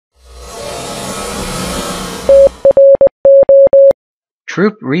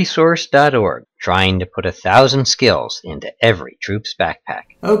TroopResource.org, trying to put 1,000 skills into every troop's backpack.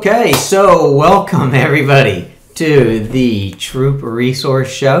 Okay, so welcome everybody to the Troop Resource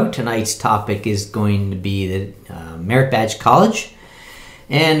Show. Tonight's topic is going to be the Merit Badge College.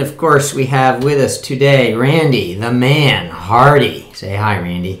 And of course, we have with us today Randy, the man, Hardy. Say hi,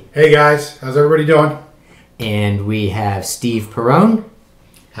 Randy. Hey guys, how's everybody doing? And we have Steve Perrone.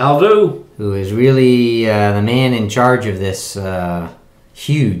 How do? Who is really the man in charge of this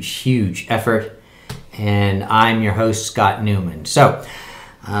huge effort. And I'm your host, Scott Newman. So,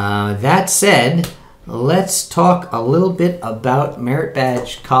 that said, let's talk a little bit about Merit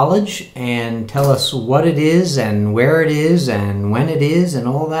Badge College and tell us what it is and where it is and when it is and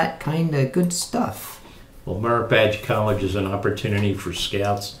all that kind of good stuff. Well, Merit Badge College is an opportunity for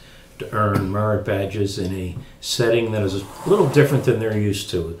scouts to earn merit badges in a setting that is a little different than they're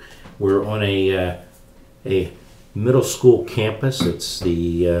used to. We're on a middle school campus. It's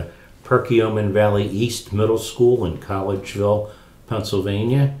the Perkiomen Valley East Middle School in Collegeville,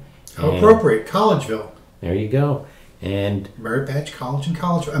 Pennsylvania. How appropriate, Collegeville. There you go. And Merit Badge College in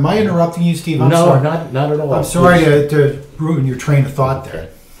Collegeville. Am I interrupting you, Steve? I'm no, sorry. not at all. I'm sorry to ruin your train of thought there.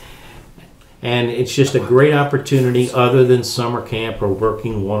 And it's just a great opportunity other than summer camp or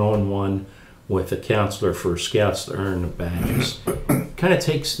working one-on-one with a counselor for scouts to earn the badges. Kind of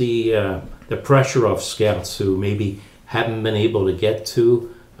takes the pressure off scouts who maybe haven't been able to get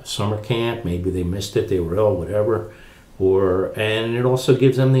to a summer camp. Maybe they missed it, they were ill, whatever. And it also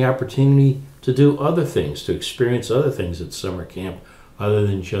gives them the opportunity to do other things, to experience other things at summer camp other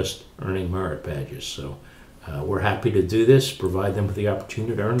than just earning merit badges. So we're happy to do this, provide them with the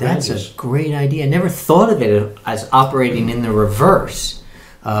opportunity to earn badges. That's a great idea. I never thought of it as operating in the reverse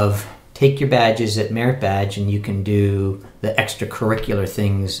of take your badges at Merit Badge and you can do the extracurricular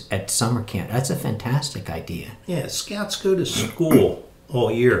things at summer camp. That's a fantastic idea. Yeah, scouts go to school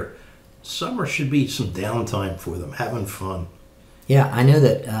all year. Summer should be some downtime for them, having fun. Yeah, I know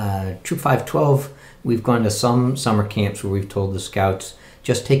that Troop 512, we've gone to some summer camps where we've told the scouts,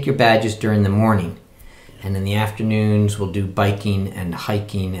 just take your badges during the morning. And in the afternoons, we'll do biking and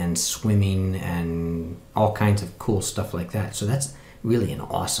hiking and swimming and all kinds of cool stuff like that. So that's really an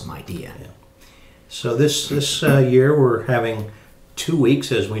awesome idea. Yeah. So this year we're having 2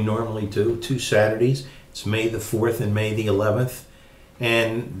 weeks as we normally do, 2 Saturdays. It's May the 4th and May the 11th.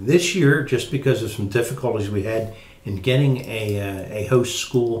 And this year, just because of some difficulties we had in getting a host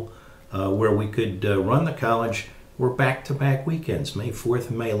school where we could run the college, we're back-to-back weekends, May 4th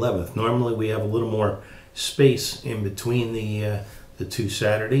and May 11th. Normally we have a little more space in between the 2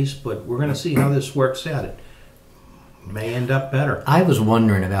 Saturdays, but we're going to see how this works out. It may end up better. I was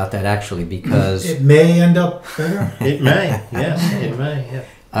wondering about that actually because... It may end up better? It may, yes, it may,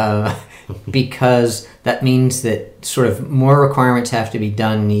 yeah. Because that means that sort of more requirements have to be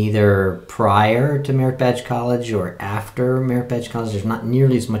done either prior to Merit Badge College or after Merit Badge College. There's not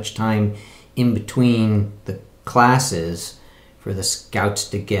nearly as much time in between the classes for the scouts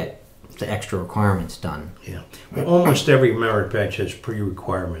to get the extra requirements done. Yeah. Well, almost every merit badge has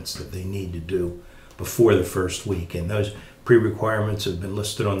pre-requirements that they need to do before the first week, and those pre-requirements have been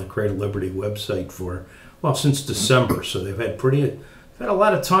listed on the Cradle Liberty website for, well, since December, so they've had a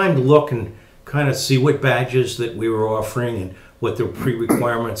lot of time to look and kind of see what badges that we were offering and what their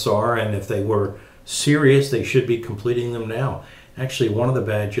pre-requirements are, and if they were serious, they should be completing them now. Actually, one of the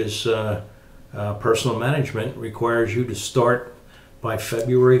badges, personal management, requires you to start by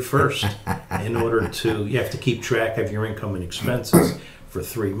February 1st in order to, you have to keep track of your income and expenses for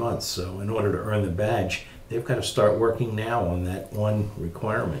 3 months. So in order to earn the badge, they've got to start working now on that one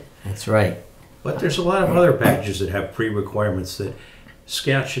requirement. That's right. But there's a lot of other badges that have pre-requirements that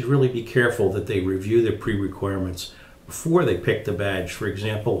scouts should really be careful that they review the pre-requirements before they pick the badge. For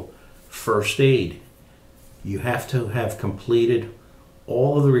example, first aid. You have to have completed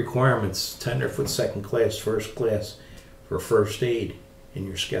all of the requirements, tenderfoot, second class, first class, for first aid in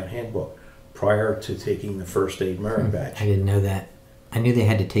your scout handbook prior to taking the first aid merit badge. I didn't know that. I knew they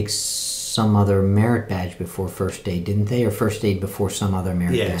had to take some other merit badge before first aid, didn't they? Or first aid before some other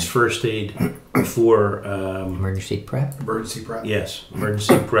merit badge? Yeah, it's first aid before... emergency prep? Emergency prep. Yes,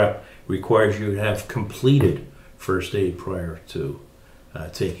 emergency prep requires you to have completed first aid prior to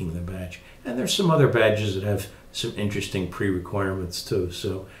taking the badge. And there's some other badges that have some interesting pre-requirements too.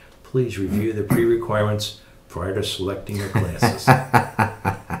 So please review the pre-requirements prior to selecting your classes.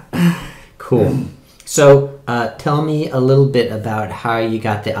 Cool. So tell me a little bit about how you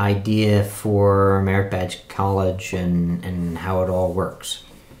got the idea for Merit Badge College and how it all works.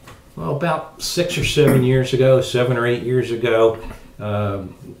 Well, about 6 or 7 years ago, 7 or 8 years ago,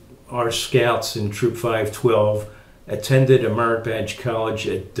 our scouts in Troop 512 attended a Merit Badge College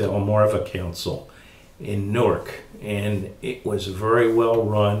at Delmarva Council in Newark, and it was very well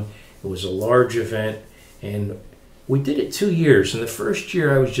run. It was a large event, and we did it 2 years. And the first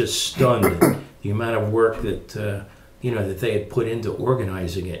year, I was just stunned at the amount of work that that they had put into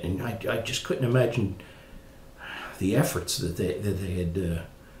organizing it, and I just couldn't imagine the efforts that they had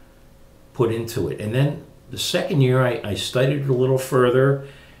put into it. And then the second year, I studied it a little further,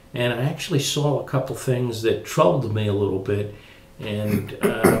 and I actually saw a couple things that troubled me a little bit, and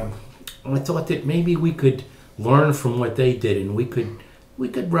I thought that maybe we could learn from what they did, and we could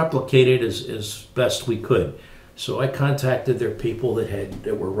replicate it as best we could. So I contacted their people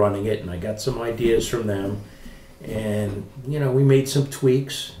that were running it, and I got some ideas from them, and we made some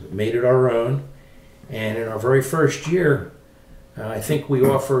tweaks, made it our own, and in our very first year, I think we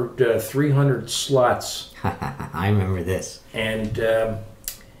offered 300 slots. I remember this. And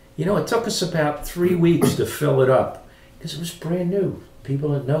it took us about 3 weeks to fill it up because it was brand new.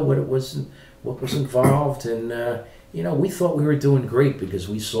 People didn't know what was involved, and we thought we were doing great because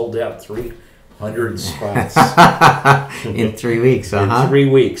we sold out 300 spots in 3 weeks. In 3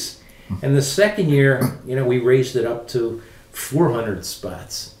 weeks. And the second year, we raised it up to 400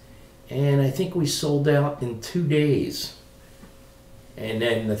 spots, and I think we sold out in 2 days. And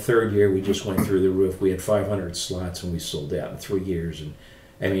then the third year, we just went through the roof. We had 500 slots, and we sold out in 3 years. And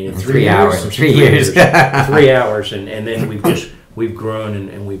in 3 hours. 3 years, 3 hours, and then we've grown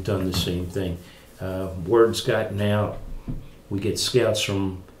and we've done the same thing. Word's gotten out. We get scouts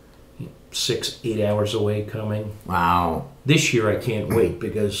from 6-8 hours away coming. Wow. This year, I can't wait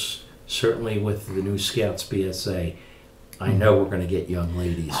because certainly with the new Scouts BSA, I know we're going to get young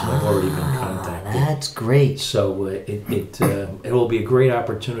ladies. I've already been contacted. That's great. So it will be a great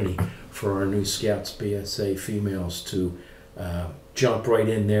opportunity for our new Scouts BSA females to jump right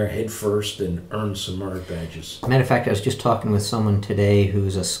in there head first and earn some merit badges. Matter of fact, I was just talking with someone today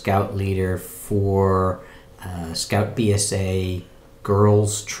who's a scout leader for Scout BSA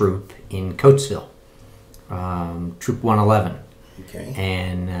girls troop in Coatesville, Troop 111. Okay.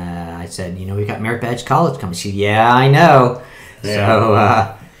 And I said, we got Merit Badge College coming. She said, yeah, I know.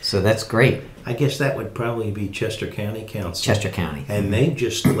 Yeah. So that's great. I guess that would probably be Chester County Council. Chester County. And they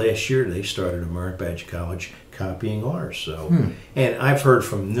just, last year, they started a Merit Badge College copying ours. So, And I've heard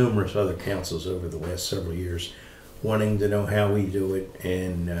from numerous other councils over the last several years wanting to know how we do it,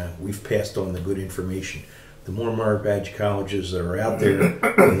 and we've passed on the good information. The more Merit Badge colleges that are out there,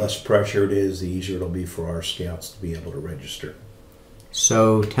 the less pressure it is, the easier it'll be for our scouts to be able to register.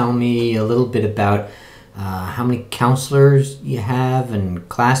 So tell me a little bit about how many counselors you have and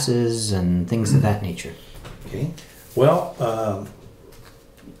classes and things of that nature. Okay. Well,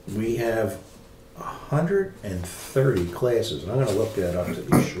 we have 130 classes. I'm going to look that up to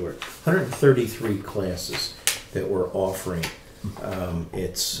be short. 133 classes that we're offering.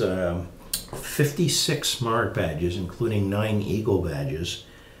 It's 56 Merit Badges, including 9 Eagle Badges.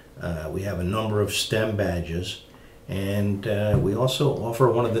 We have a number of STEM badges. And we also offer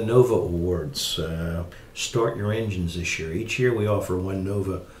one of the NOVA Awards, Start Your Engines this year. Each year we offer one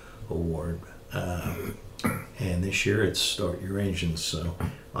NOVA Award. And this year it's Start Your Engines. So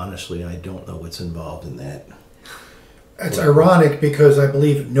honestly, I don't know what's involved in that. That's ironic because I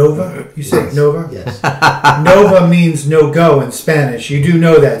believe Nova, you said Yes. Nova? Yes. Nova means no go in Spanish. You do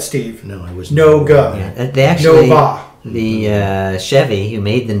know that, Steve. No, I was No go. Yeah, they actually, Nova. the Chevy who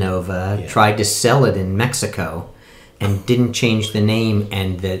made the Nova Yeah. tried to sell it in Mexico and didn't change the name,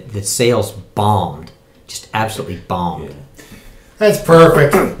 and the sales bombed. Just absolutely bombed. Yeah. That's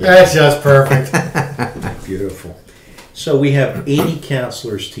perfect. That's just perfect. Beautiful. So we have 80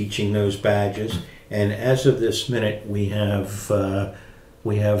 counselors teaching those badges, and as of this minute, we have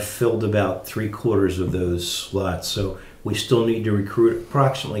filled about 3/4 of those slots. So we still need to recruit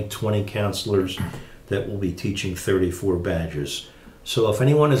approximately 20 counselors that will be teaching 34 badges. So if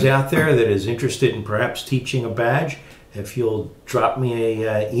anyone is out there that is interested in perhaps teaching a badge, if you'll drop me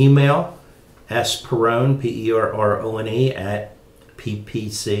a email, sperone, Perrone, at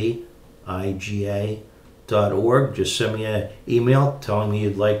ppciga.org. Just send me an email telling me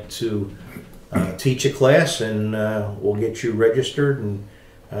you'd like to teach a class, and we'll get you registered, and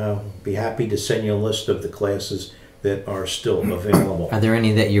be happy to send you a list of the classes that are still available. Are there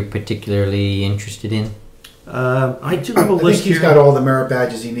any that you're particularly interested in? I do have a I think list he's here. got all the merit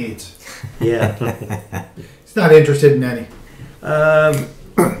badges he needs. Yeah. He's not interested in any. As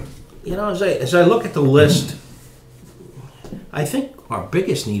I look at the list, I think our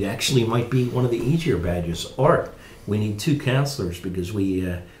biggest need actually might be one of the easier badges, art. We need 2 counselors because we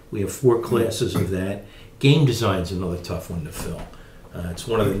have 4 classes of that. Game design's another tough one to fill. It's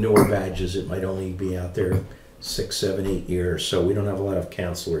one of the newer badges. It might only be out there 6, 7, 8 years. So we don't have a lot of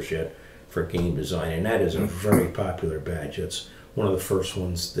counselors yet for game design, and that is a very popular badge. It's one of the first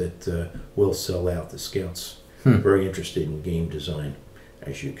ones that will sell out. The Scouts very interested in game design,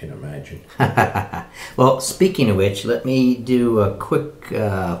 as you can imagine. Well, speaking of which, let me do a quick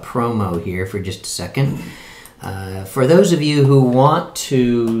promo here for just a second. For those of you who want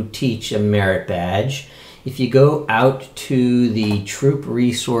to teach a merit badge, if you go out to the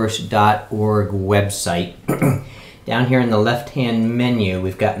troopresource.org website, down here in the left-hand menu,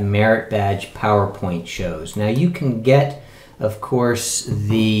 we've got merit badge PowerPoint shows. Now you can get, of course,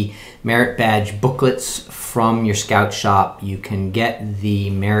 the merit badge booklets from your Scout shop. You can get the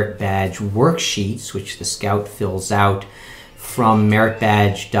merit badge worksheets, which the Scout fills out, from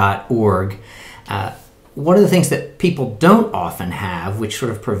meritbadge.org. One of the things that people don't often have, which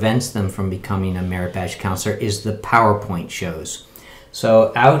sort of prevents them from becoming a merit badge counselor, is the PowerPoint shows.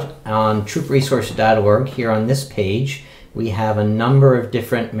 So out on troopresource.org, here on this page, we have a number of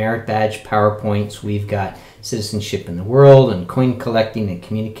different merit badge PowerPoints. We've got citizenship in the world, and coin collecting, and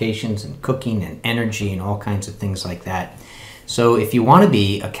communications, and cooking, and energy, and all kinds of things like that. So if you want to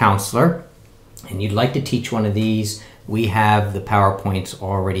be a counselor and you'd like to teach one of these, we have the PowerPoints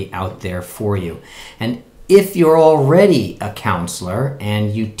already out there for you. And if you're already a counselor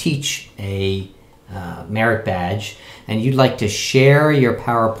and you teach a merit badge and you'd like to share your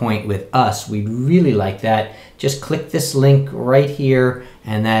PowerPoint with us, we'd really like that. Just click this link right here,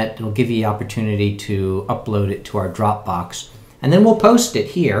 and that will give you the opportunity to upload it to our Dropbox. And then we'll post it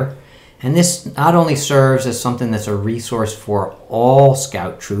here. And this not only serves as something that's a resource for all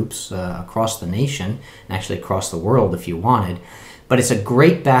Scout troops across the nation, and actually across the world if you wanted, but it's a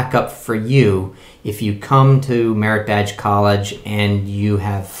great backup for you if you come to Merit Badge College and you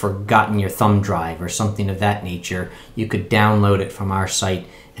have forgotten your thumb drive or something of that nature. You could download it from our site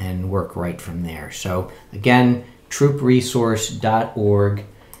and work right from there. So again, troopresource.org,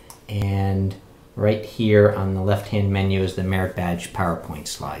 and right here on the left-hand menu is the Merit Badge PowerPoint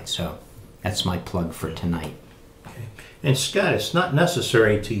slide. So that's my plug for tonight. Okay. And Scott, it's not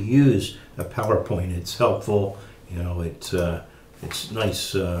necessary to use a PowerPoint. It's helpful, you know, it's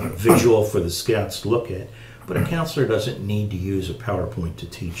nice visual for the Scouts to look at, but a counselor doesn't need to use a PowerPoint to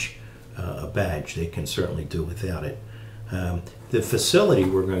teach a badge. They can certainly do without it. The facility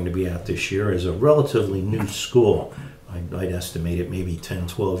we're going to be at this year is a relatively new school. I'd estimate it maybe 10,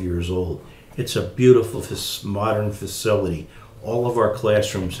 12 years old. It's a beautiful, modern facility. All of our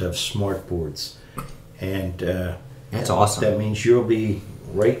classrooms have smart boards, and that's awesome. That means you'll be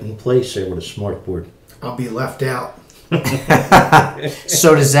right in place there with a smart board. I'll be left out.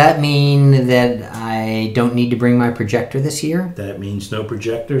 So does that mean that I don't need to bring my projector this year? That means no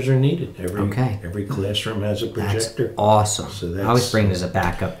projectors are needed. Every classroom has a projector. That's awesome. So I always bring it as a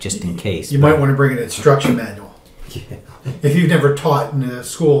backup just in case. You might want to bring an instruction manual. Yeah. If you've never taught in a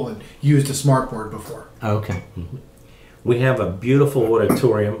school and used a smartboard before. Okay. Mm-hmm. We have a beautiful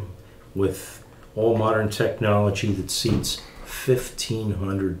auditorium with all modern technology that seats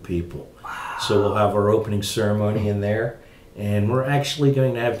 1,500 people. Wow. So we'll have our opening ceremony in there, and we're actually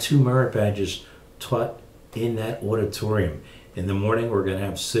going to have 2 merit badges taught in that auditorium. In the morning, we're going to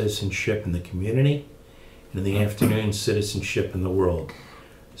have citizenship in the community, and in the afternoon, citizenship in the world.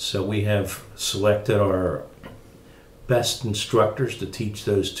 So we have selected our best instructors to teach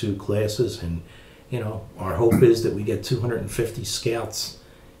those 2 classes, and you know, our hope is that we get 250 Scouts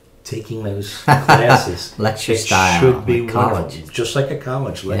taking those classes. Lecture it style, should be like wonderful, college. just like a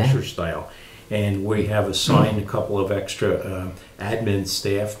college lecture style. And we have assigned a couple of extra admin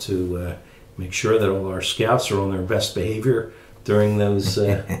staff to make sure that all our Scouts are on their best behavior during those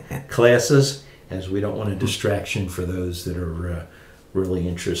classes, as we don't want a distraction for those that are really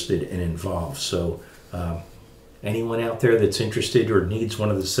interested and involved. So anyone out there that's interested or needs one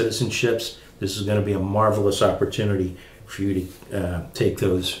of the citizenships, this is going to be a marvelous opportunity for you to take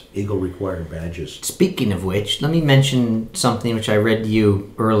those Eagle required badges. Speaking of which, let me mention something which I read to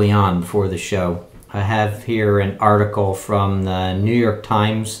you early on before the show. I have here an article from the New York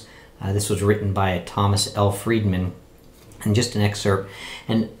Times. This was written by Thomas L. Friedman, and just an excerpt.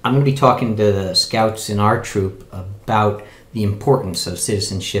 And I'm going to be talking to the Scouts in our troop about the importance of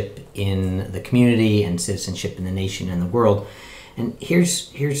citizenship in the community and citizenship in the nation and the world. And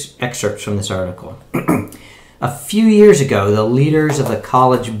here's excerpts from this article. A few years ago, the leaders of the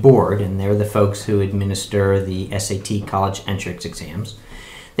College Board, and they're the folks who administer the SAT college entrance exams,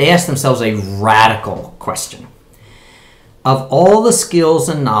 they asked themselves a radical question. Of all the skills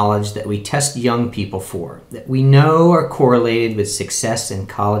and knowledge that we test young people for, that we know are correlated with success in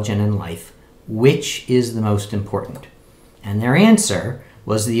college and in life, which is the most important? And their answer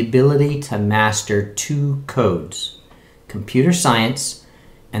was the ability to master 2 codes, computer science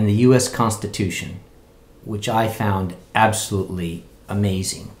and the U.S. Constitution, which I found absolutely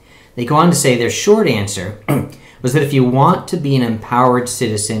amazing. They go on to say their short answer was that if you want to be an empowered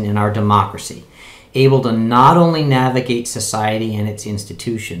citizen in our democracy, able to not only navigate society and its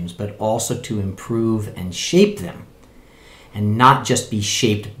institutions, but also to improve and shape them, and not just be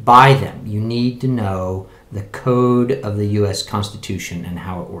shaped by them, you need to know the code of the U.S. Constitution and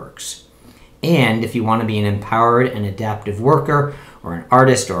how it works. And if you want to be an empowered and adaptive worker, or an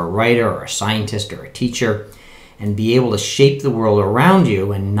artist, or a writer, or a scientist, or a teacher, and be able to shape the world around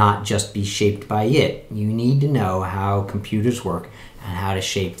you and not just be shaped by it, you need to know how computers work and how to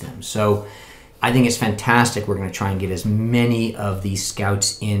shape them. So I think it's fantastic. We're going to try and get as many of these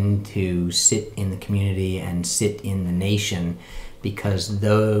scouts in to sit in the community and sit in the nation, because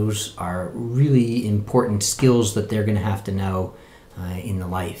those are really important skills that they're going to have to know in the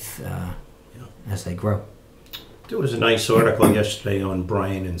life as they grow. There was a nice article yesterday on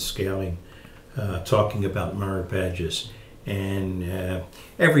Brian and Scaling talking about merit badges, and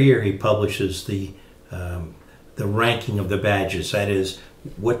every year he publishes the ranking of the badges. That is,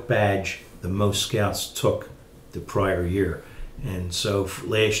 what badge the most scouts took the prior year. And so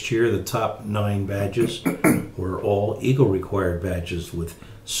last year the top 9 badges were all Eagle required badges, with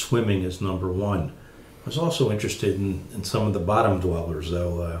swimming as number 1. I was also interested in some of the bottom dwellers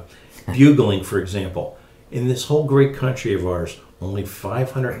though. Bugling, for example. In this whole great country of ours, only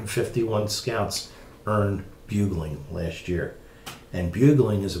 551 scouts earned bugling last year. And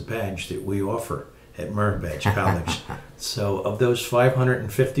bugling is a badge that we offer at Merit Badge College. So of those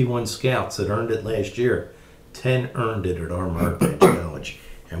 551 scouts that earned it last year, 10 earned it at our Merit Badge College.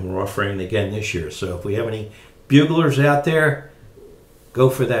 And we're offering it again this year. So if we have any buglers out there, go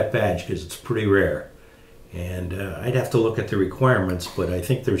for that badge, because it's pretty rare. And I'd have to look at the requirements, but I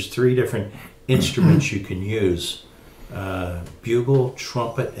think there's 3 different instruments you can use. Bugle,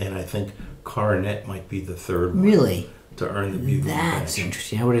 trumpet, and I think cornet might be the 3rd one. Really? To earn the bugle That's badge.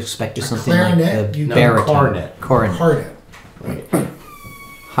 interesting. I would have expected something clarinet? like the No, baritone. cornet. Cornet. Right.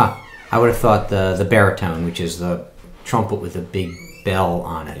 Huh. I would have thought the baritone, which is the trumpet with a big bell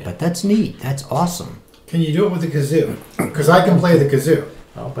on it. Yeah. But that's neat. That's awesome. Can you do it with the kazoo? Because I can play the kazoo.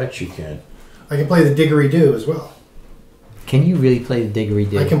 I'll bet you can. I can play the didgeridoo as well. Can you really play the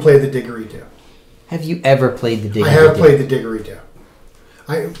didgeridoo? I can play the didgeridoo. Have you ever played the didgeridoo? I have played the didgeridoo.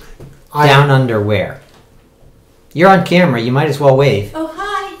 I Down under where? You're on camera. You might as well wave. Oh,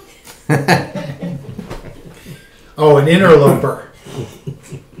 hi. Oh, an interloper.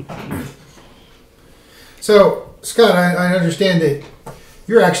 So, Scott, I understand that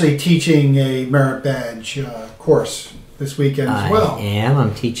you're actually teaching a merit badge course this weekend as well. I am.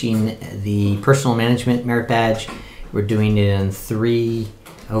 I'm teaching the personal management merit badge. We're doing it in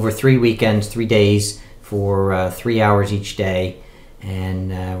over 3 weekends, 3 days, for 3 hours each day.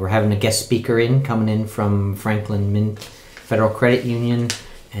 And we're having a guest speaker coming in from Franklin Mint Federal Credit Union.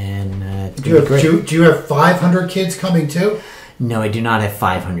 And Do you have 500 kids coming too? No, I do not have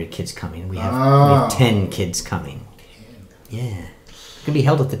 500 kids coming. We have 10 kids coming. 10. Yeah. It's going to be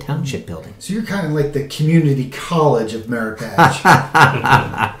held at the Township Building. So you're kind of like the community college of merit badge.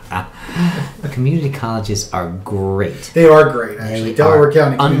 Community colleges are great. They are great, actually. They Delaware are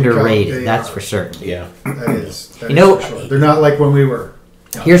County Community underrated, College, they that's are. for certain. Yeah. That is You know, for sure. They're not like when we were.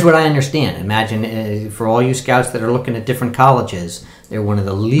 Here's what I understand. Imagine for all you scouts that are looking at different colleges, they're one of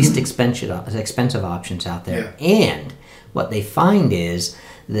the least expensive options out there. Yeah. And what they find is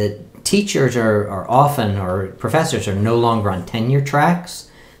that teachers are often, or professors are no longer on tenure tracks,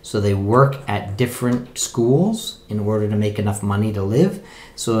 so they work at different schools in order to make enough money to live.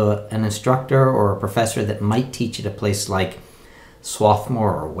 So an instructor or a professor that might teach at a place like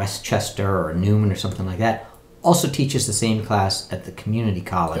Swarthmore or Westchester or Newman or something like that also teaches the same class at the community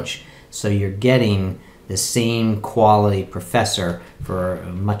college. Yep. So you're getting the same quality professor for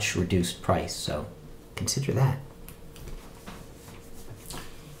a much reduced price. So consider that.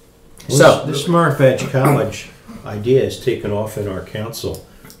 Well, So this Merit Badge College idea has taken off in our council.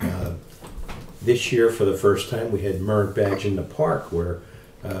 This year, for the first time, we had Merit Badge in the Park, where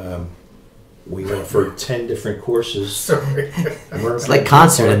we offered 10 different courses. Sorry. it's like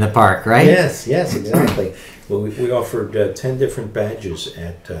concert in the park, right? Yes, exactly. Well, we offered 10 different badges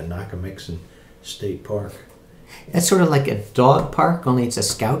at Nakamixon State Park. That's sort of like a dog park, only it's a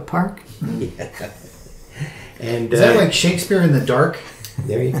scout park. Yeah. And Is that like Shakespeare in the Dark?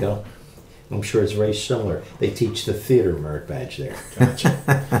 there you go. I'm sure it's very similar. They teach the theater Merit Badge there.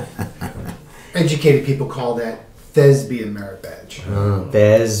 Gotcha. Educated people call that thespian merit badge.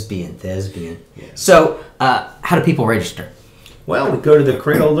 Thespian. Yeah. So, how do people register? Well, go to the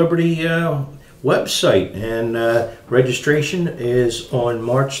Cradle Liberty website, and registration is on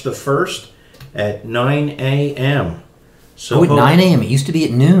March the 1st at 9 a.m. So at 9 a.m. It used to be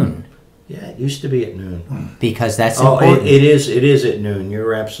at noon. Yeah, it used to be at noon. Because that's important. It is at noon.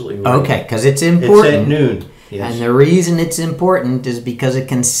 You're absolutely right. Okay, because it's important. It's at noon. Yes. And the reason it's important is because it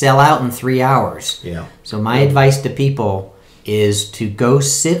can sell out in 3 hours. Yeah. So my advice to people is to go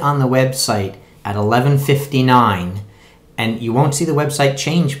sit on the website at 11:59, and you won't see the website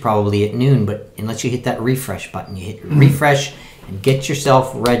change probably at noon, but unless you hit that refresh button, you hit refresh and get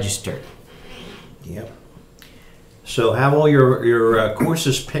yourself registered. Yep. So have all your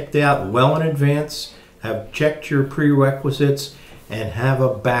courses picked out well in advance, have checked your prerequisites, and have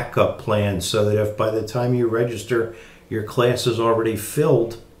a backup plan so that if by the time you register your class is already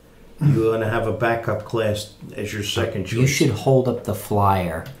filled, you're going to have a backup class as your second choice. You should hold up the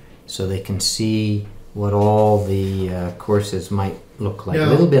flyer so they can see what all the courses might look like. Now, a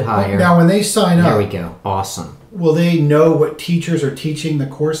little bit higher. Now, when they sign up, there we go. Awesome. Will they know what teachers are teaching the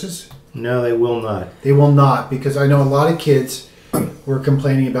courses? No, they will not. They will not, because I know a lot of kids were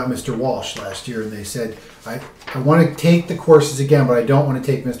complaining about Mr. Walsh last year, and they said, I want to take the courses again, but I don't want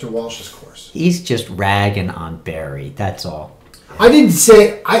to take Mr. Walsh's course. He's just ragging on Barry, that's all. I didn't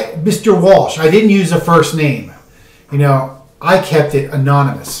say Mr. Walsh. I didn't use a first name. You know, I kept it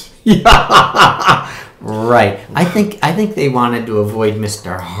anonymous. Right. I think they wanted to avoid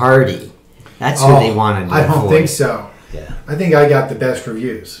Mr. Hardy. That's who they wanted to avoid. I don't think so. Yeah. I think I got the best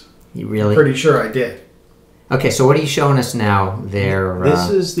reviews. You really? Pretty sure I did. Okay, so what are you showing us now there? This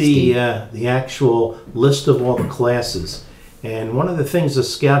is the actual list of all the classes. And one of the things the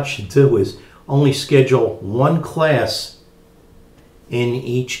Scouts should do is only schedule one class in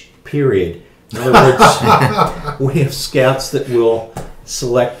each period. In other words, we have Scouts that will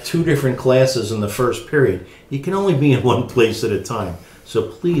select 2 different classes in the first period. You can only be in one place at a time. So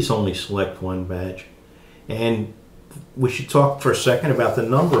please only select one badge. And we should talk for a second about the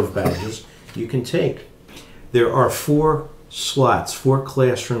number of badges you can take. There are 4 slots, 4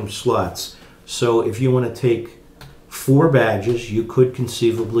 classroom slots. So if you want to take 4 badges, you could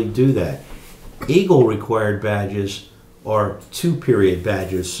conceivably do that. Eagle required badges are 2 period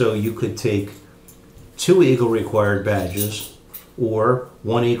badges. So you could take 2 Eagle required badges, or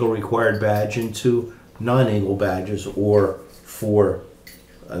 1 Eagle required badge and 2 non-Eagle badges, or 4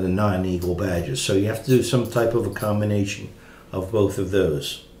 the non-Eagle badges. So you have to do some type of a combination of both of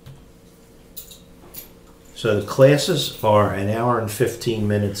those. So the classes are an hour and 15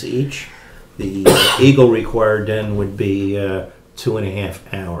 minutes each. The Eagle required then would be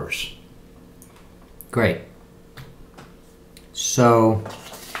 2.5 hours. Great. So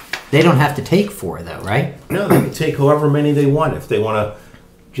they don't have to take 4 though, right? No, they can take however many they want. If they want to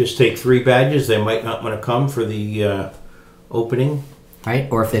just take 3 badges, they might not want to come for the opening. Right?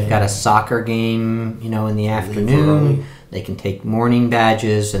 Or if they've got a soccer game, you know, in the afternoon, early. they can take morning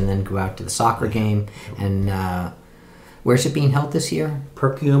badges and then go out to the soccer game. And where's it being held this year?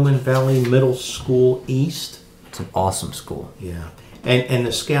 Perkiomen Valley Middle School East. It's an awesome school. Yeah. And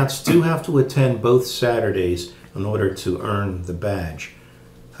the Scouts do have to attend both Saturdays in order to earn the badge.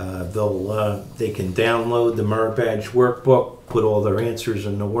 They can download the Merit Badge workbook, put all their answers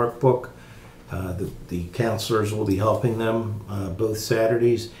in the workbook. The counselors will be helping them both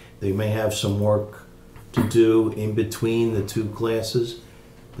Saturdays. They may have some work to do in between the 2 classes,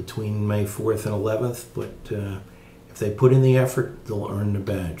 between May 4th and 11th, but if they put in the effort, they'll earn the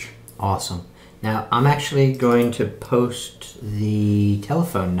badge. Awesome. Now, I'm actually going to post the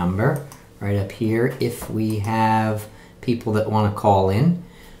telephone number right up here if we have people that want to call in.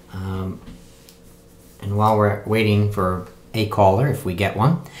 And while we're waiting for a caller, if we get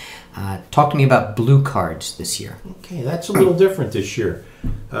one, talk to me about blue cards this year. Okay, that's a little different this year.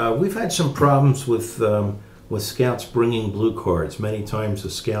 We've had some problems with Scouts bringing blue cards. Many times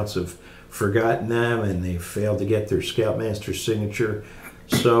the Scouts have forgotten them and they've failed to get their Scoutmaster signature.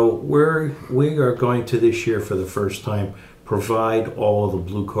 So we are going to this year for the first time provide all of the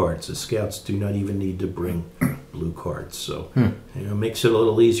blue cards. The Scouts do not even need to bring blue cards. So it makes it a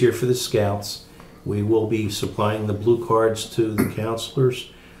little easier for the Scouts. We will be supplying the blue cards to the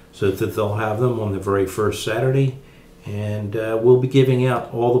counselors so that they'll have them on the very first Saturday. And we'll be giving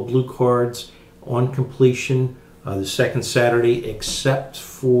out all the blue cards on completion the second Saturday, except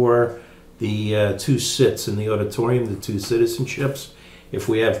for the 2 sits in the auditorium, the 2 citizenships. If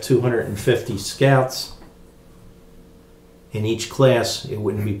we have 250 Scouts in each class, it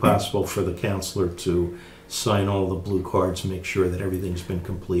wouldn't be possible for the counselor to sign all the blue cards and make sure that everything's been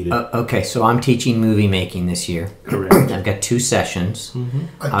completed. Okay, so I'm teaching movie making this year. Correct. I've got 2 sessions.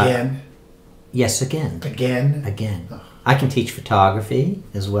 Again. Yes, again. Again. Again. Oh. I can teach photography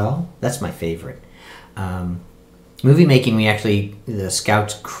as well. That's my favorite. Movie making, the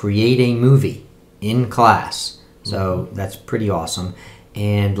Scouts create a movie in class. So that's pretty awesome.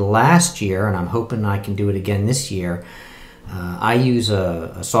 And last year, and I'm hoping I can do it again this year, I use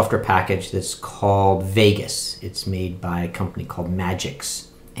a software package that's called Vegas. It's made by a company called Magix.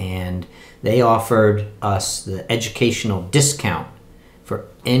 And they offered us the educational discount for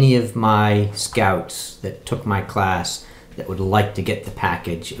any of my Scouts that took my class that would like to get the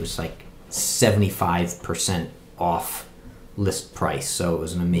package. It was like 75% off list price, so it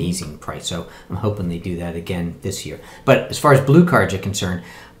was an amazing price. So I'm hoping they do that again this year. But as far as blue cards are concerned,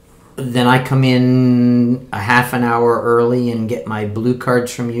 then I come in a half an hour early and get my blue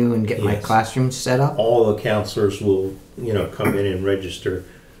cards from you and get my classroom set up. All the counselors will, come in and register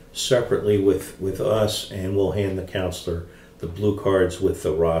separately with us, and we'll hand the counselor the blue cards with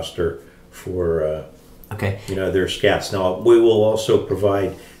the roster for their Scouts. Now, we will also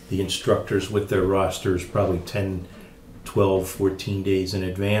provide the instructors with their rosters probably 10, 12, 14 days in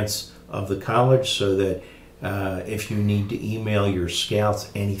advance of the college, so that if you need to email your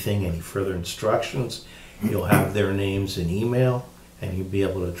Scouts any further instructions, you'll have their names and email, and you'll be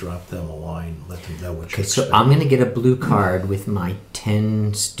able to drop them a line, let them know what you're So I'm going to get a blue card with my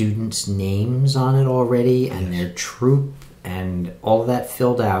 10 students' names on it already, and their troop and all of that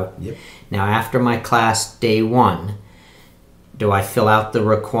filled out. Yep. Now, after my class day 1, do I fill out the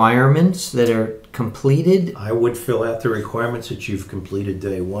requirements that are completed? I would fill out the requirements that you've completed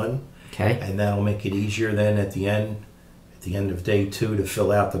day 1. Okay. And that'll make it easier then at the end of day 2 to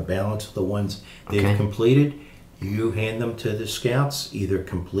fill out the balance of the ones they've completed. You hand them to the Scouts, either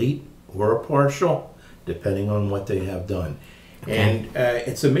complete or a partial, depending on what they have done. Okay. And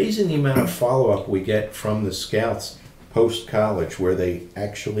it's amazing the amount of follow-up we get from the Scouts post-college, where they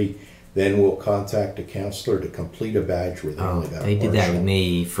actually then will contact a counselor to complete a badge where they only got a They did that partial. with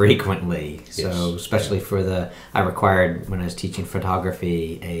me frequently. So Yes. especially I required, when I was teaching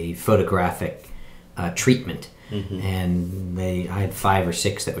photography, a photographic treatment. Mm-hmm. And I had 5 or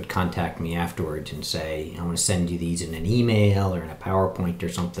 6 that would contact me afterwards and say, I want to send you these in an email or in a PowerPoint or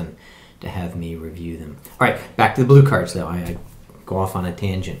something to have me review them. All right, back to the blue cards, though. I go off on a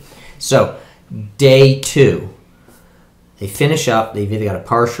tangent. So day 2, they finish up. They've either got a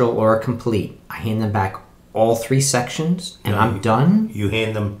partial or a complete. I hand them back all 3 sections, and I'm done. You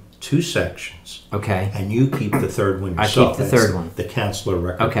hand them 2 sections. Okay. And you keep the third one yourself. I keep the That's third one. The counselor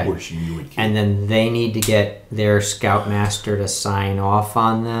record portion you would keep. And then they need to get their Scoutmaster to sign off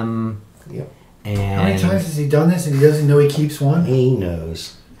on them. Yep. And How many times has he done this and he doesn't know he keeps one? He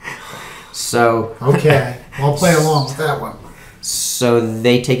knows. So Okay, I'll play along with that one. So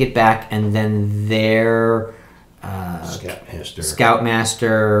they take it back, and then their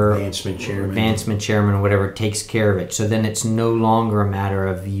Scoutmaster, advancement chairman, or whatever, takes care of it. So then it's no longer a matter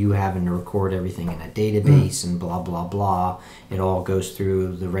of you having to record everything in a database and blah, blah, blah. It all goes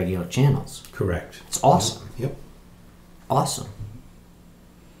through the regular channels. Correct. It's awesome. Yep. Awesome.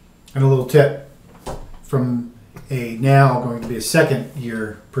 And a little tip from a now going to be a second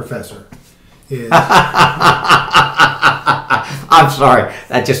year professor is I'm sorry.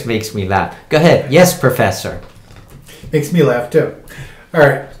 That just makes me laugh. Go ahead. Yes, Professor. makes me laugh too. All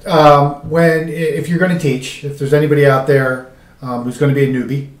right. If you're going to teach, if there's anybody out there who's going to be a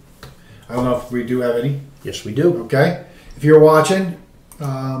newbie, I don't know if we do have any. Yes, we do. Okay. If you're watching,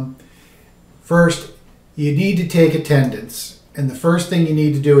 first you need to take attendance. And the first thing you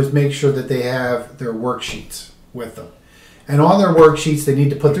need to do is make sure that they have their worksheets with them. And on their worksheets, they need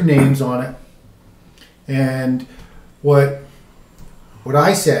to put their names on it. And what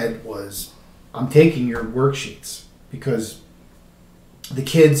I said was, I'm taking your worksheets because the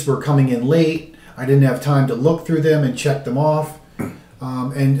kids were coming in late. I didn't have time to look through them and check them off.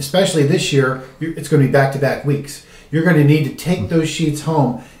 And especially this year, it's going to be back-to-back weeks. You're going to need to take those sheets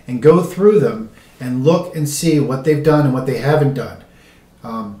home and go through them and look and see what they've done and what they haven't done,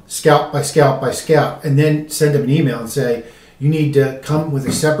 scout by scout by scout, and then send them an email and say, you need to come with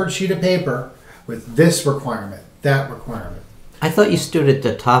a separate sheet of paper with this requirement, that requirement. I thought you stood at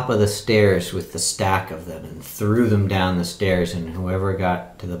the top of the stairs with the stack of them and threw them down the stairs, and whoever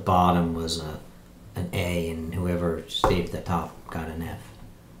got to the bottom was an A, and whoever stayed at the top got an F.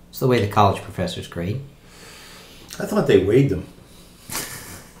 It's the way the college professors grade. I thought they weighed them.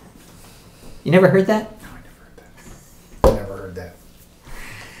 You never heard that? No, I never heard that.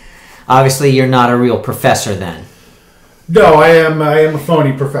 Obviously, you're not a real professor then. No, I am a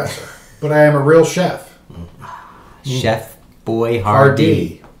phony professor, but I am a real chef. Chef Boy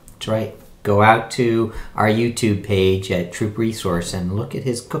Hardy. That's right. Go out to our YouTube page at Troop Resource and look at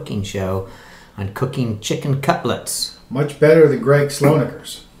his cooking show on cooking chicken cutlets. Much better than Greg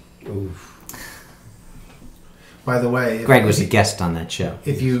Slonicker's. Oof. By the way, Greg was a guest on that show.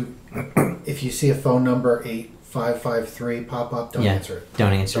 if you see a phone number 8553 pop up, don't answer it.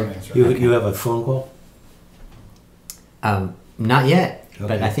 Don't answer Don't it. answer it. You have a phone call? Not yet,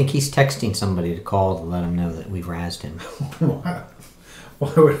 but Okay. I think he's texting somebody to call to let him know that we've razzed him.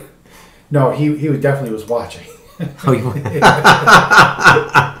 Why would- No, he definitely was watching. Oh, you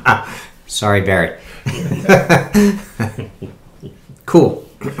Sorry, Barry. Cool.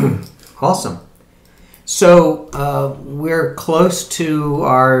 Awesome. So we're close to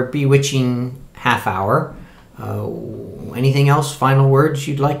our bewitching half hour. Anything else? Final words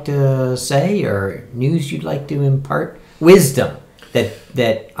you'd like to say, or news you'd like to impart? Wisdom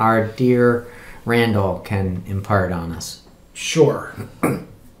that our dear Randall can impart on us. Sure.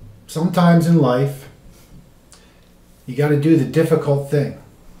 Sometimes in life, you got to do the difficult thing,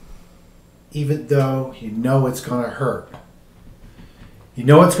 even though you know it's going to hurt. You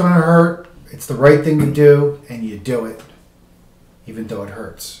know it's going to hurt. It's the right thing to do, and you do it, even though it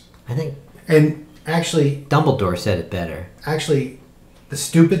hurts. I think And actually, Dumbledore said it better. the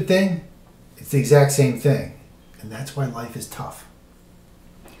stupid thing, it's the exact same thing, and that's why life is tough.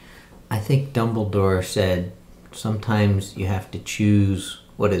 I think Dumbledore said sometimes you have to choose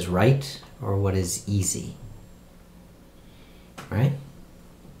what is right or what is easy. Right?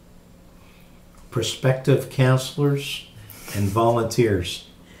 Prospective counselors and volunteers.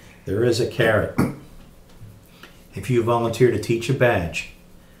 There is a carrot. If you volunteer to teach a badge,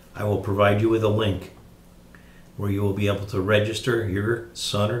 I will provide you with a link where you will be able to register your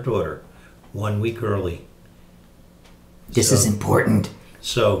son or daughter 1 week early. This is important.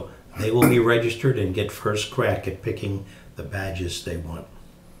 So they will be registered and get first crack at picking the badges they want.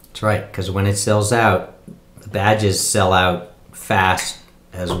 That's right, because when it sells out, the badges sell out fast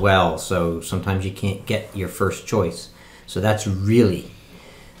as well. So sometimes you can't get your first choice. So that's really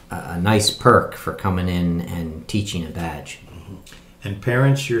a nice perk for coming in and teaching a badge. And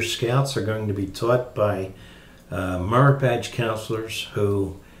parents, your scouts are going to be taught by merit badge counselors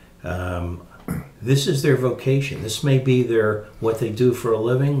who this is their vocation. This may be what they do for a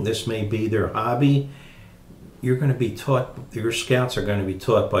living. This may be their hobby. You're going to be taught, your scouts are going to be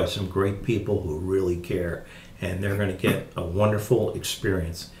taught by some great people who really care, and they're going to get a wonderful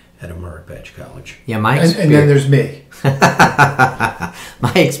experience at a merit badge college. Yeah, my And then there's me.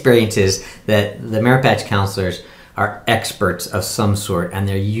 my experience is that the merit badge counselors are experts of some sort, and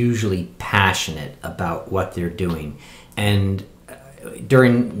they're usually passionate about what they're doing. And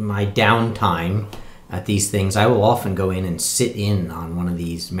during my downtime at these things, I will often go in and sit in on one of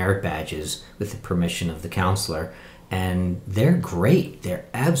these merit badges with the permission of the counselor, and they're great. They're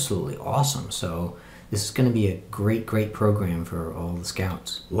absolutely awesome. So this is going to be a great, great program for all the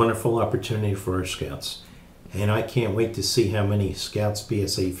scouts. Wonderful opportunity for our scouts. And I can't wait to see how many Scouts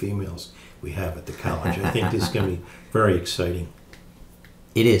PSA females we have at the college. I think this is going to be very exciting.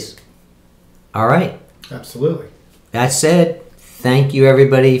 It is. All right. Absolutely. That said, thank you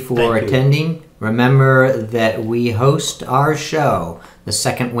everybody for Thank you. attending. Remember that we host our show the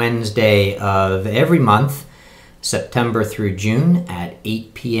second Wednesday of every month, September through June at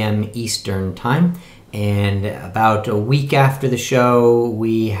 8 p.m. Eastern Time. And about a week after the show,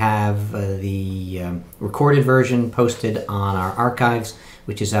 we have the recorded version posted on our archives,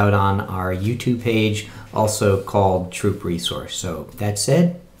 which is out on our YouTube page, also called Troop Resource. So that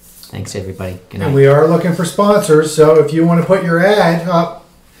said, thanks everybody. Good night. And we are looking for sponsors, so if you want to put your ad up,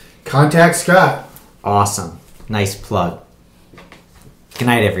 contact Scott. Awesome. Nice plug. Good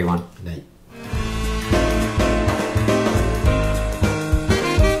night, everyone. Good night.